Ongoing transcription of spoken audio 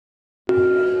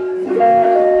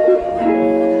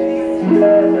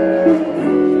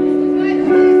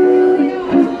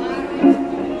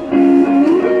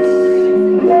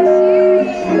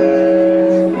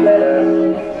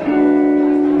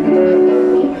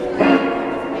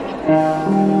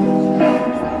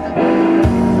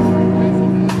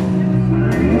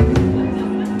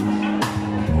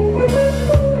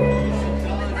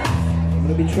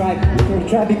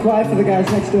Try to be quiet for the guys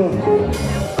next door.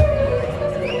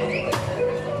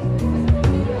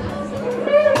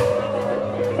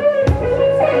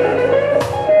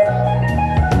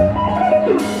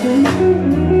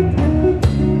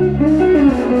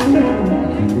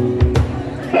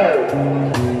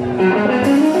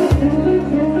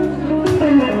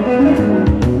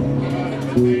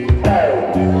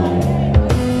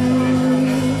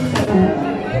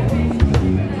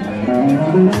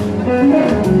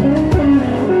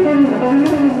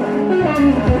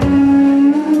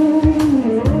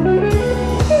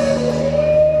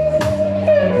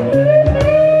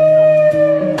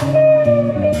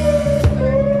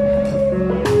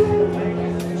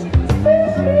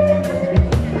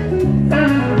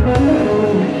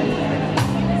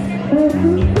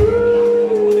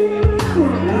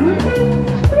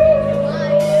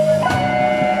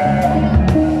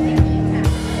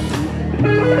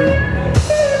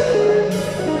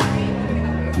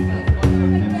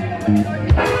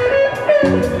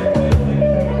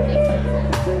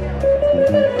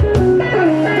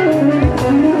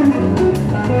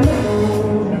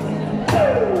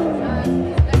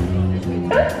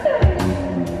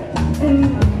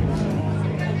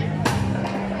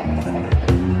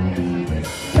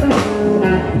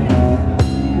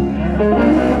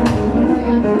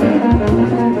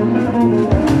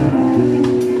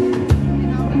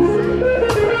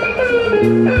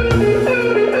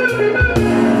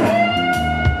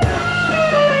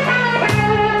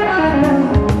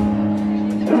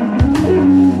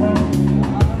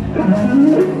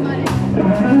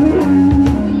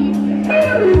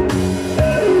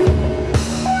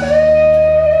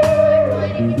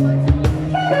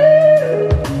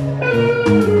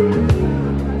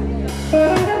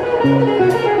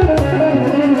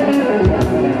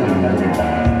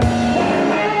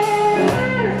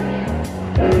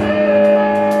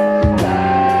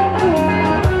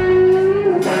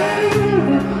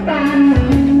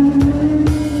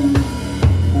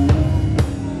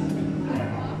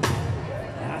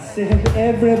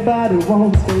 Everybody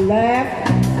wants to laugh,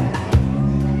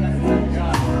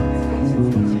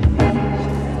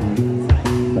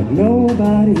 but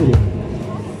nobody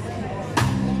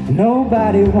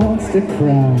wants to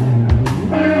cry.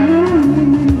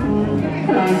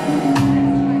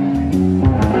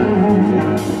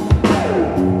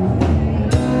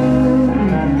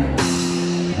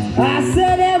 I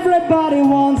said everybody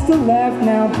wants to laugh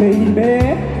now,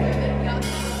 baby.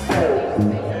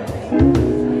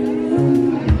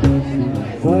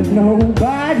 But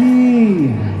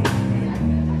nobody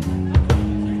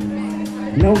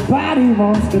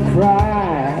wants to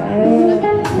cry.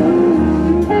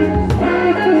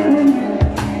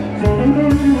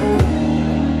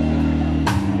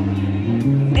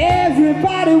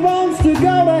 Everybody wants to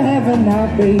go to heaven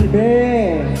now,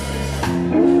 baby.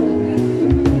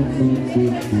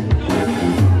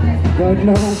 But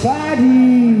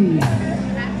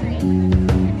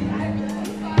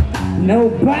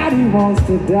nobody wants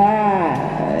to die.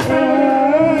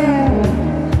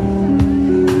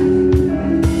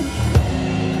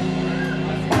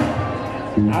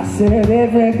 I said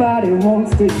everybody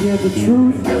wants to hear the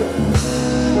truth.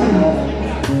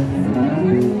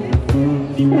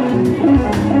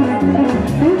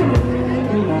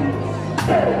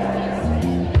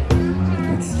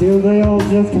 But still they all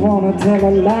just want to tell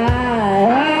a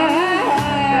lie.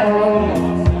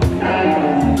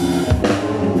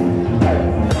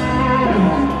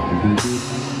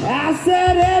 I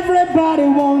said everybody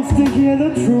wants to hear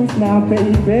the truth now,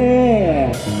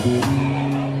 baby.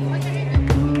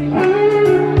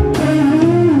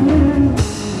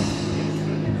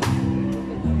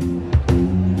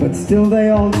 But still they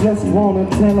all just want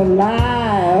to tell a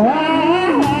lie.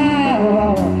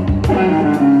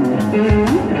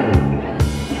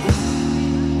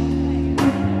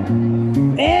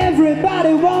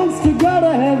 Everybody wants to go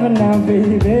to heaven now,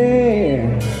 baby.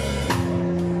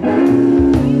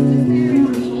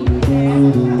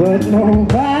 But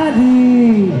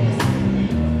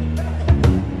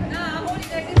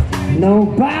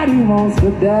nobody wants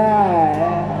to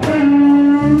die.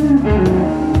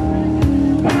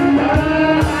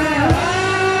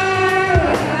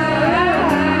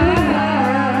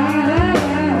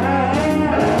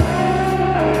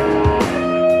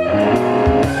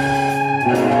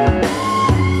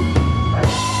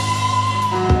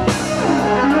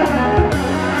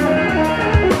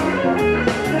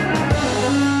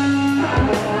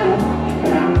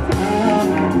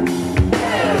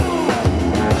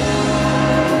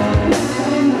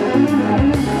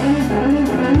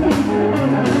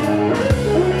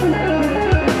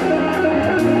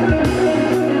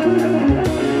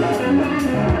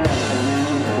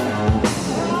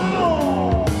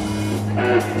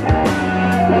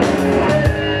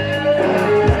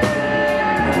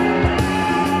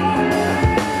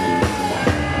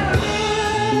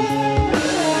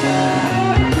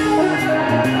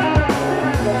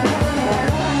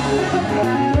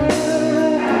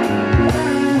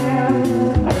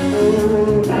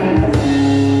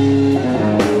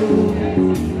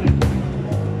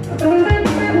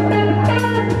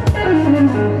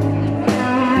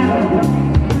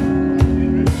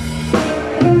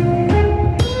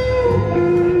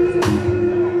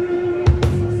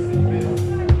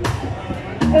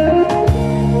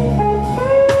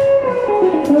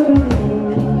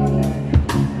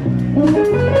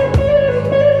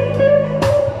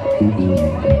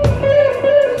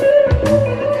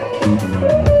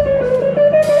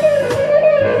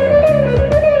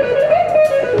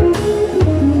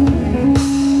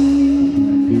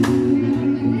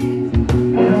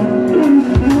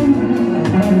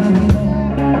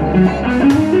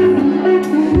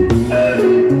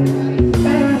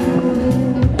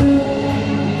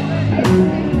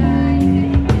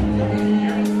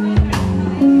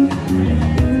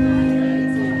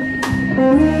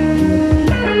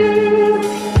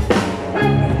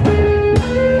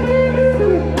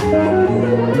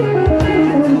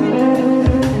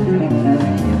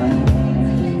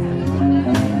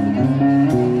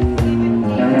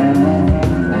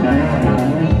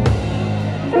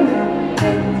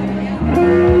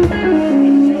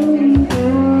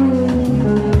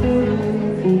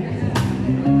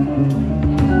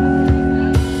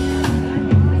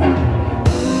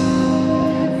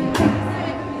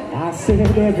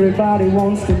 Everybody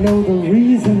wants to know the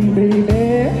reason,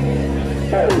 baby.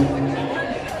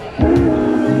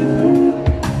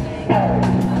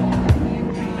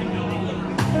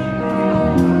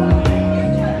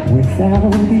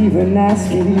 Without even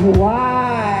asking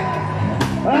why.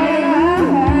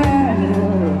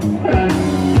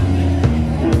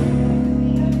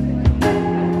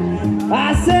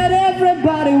 I said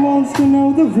everybody wants to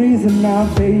know the reason now,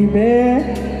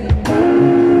 baby.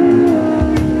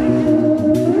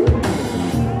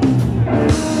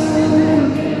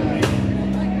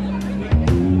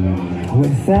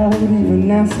 Without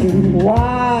even asking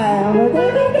why.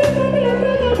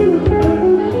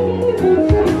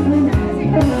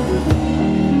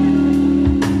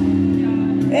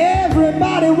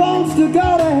 Everybody wants to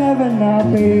go to heaven now,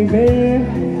 baby.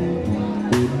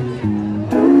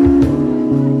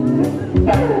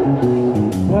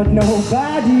 But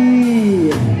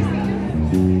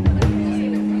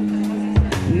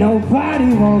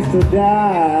nobody wants to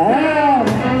die.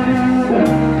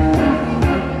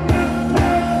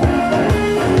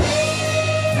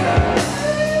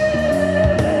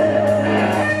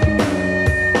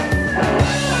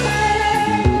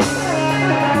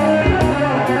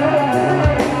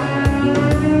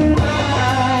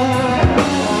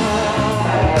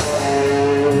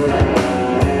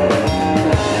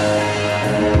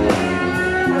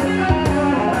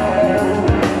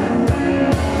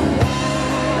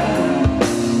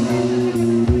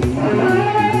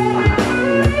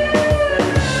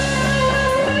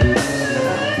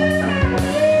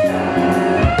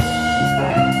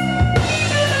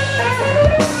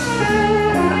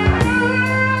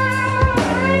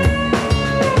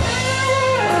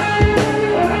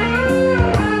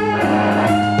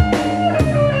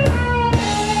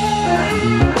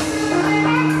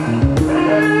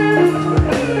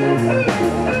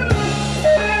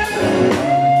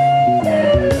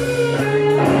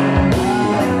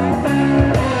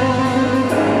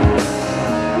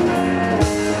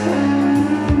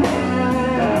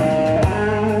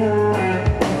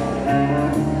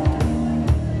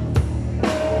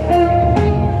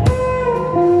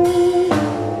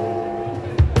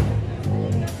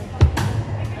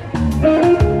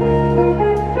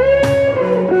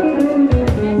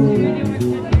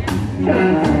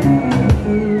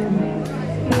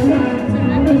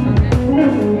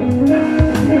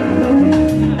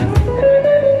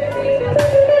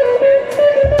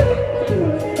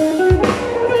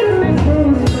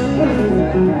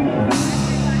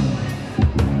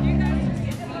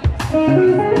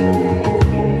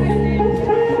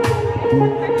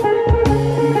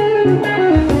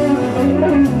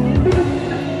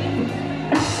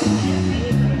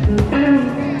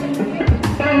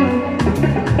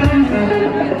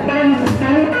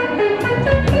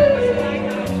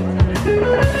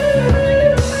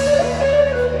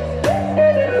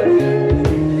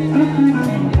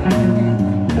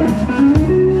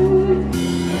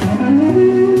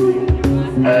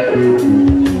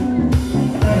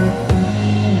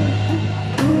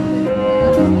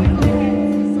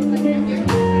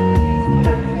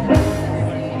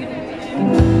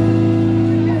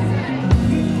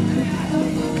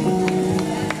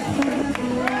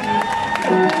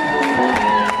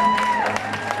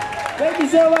 Thank you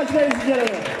so much, ladies and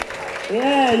gentlemen.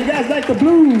 Yeah, you guys like the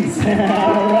blues. All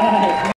right.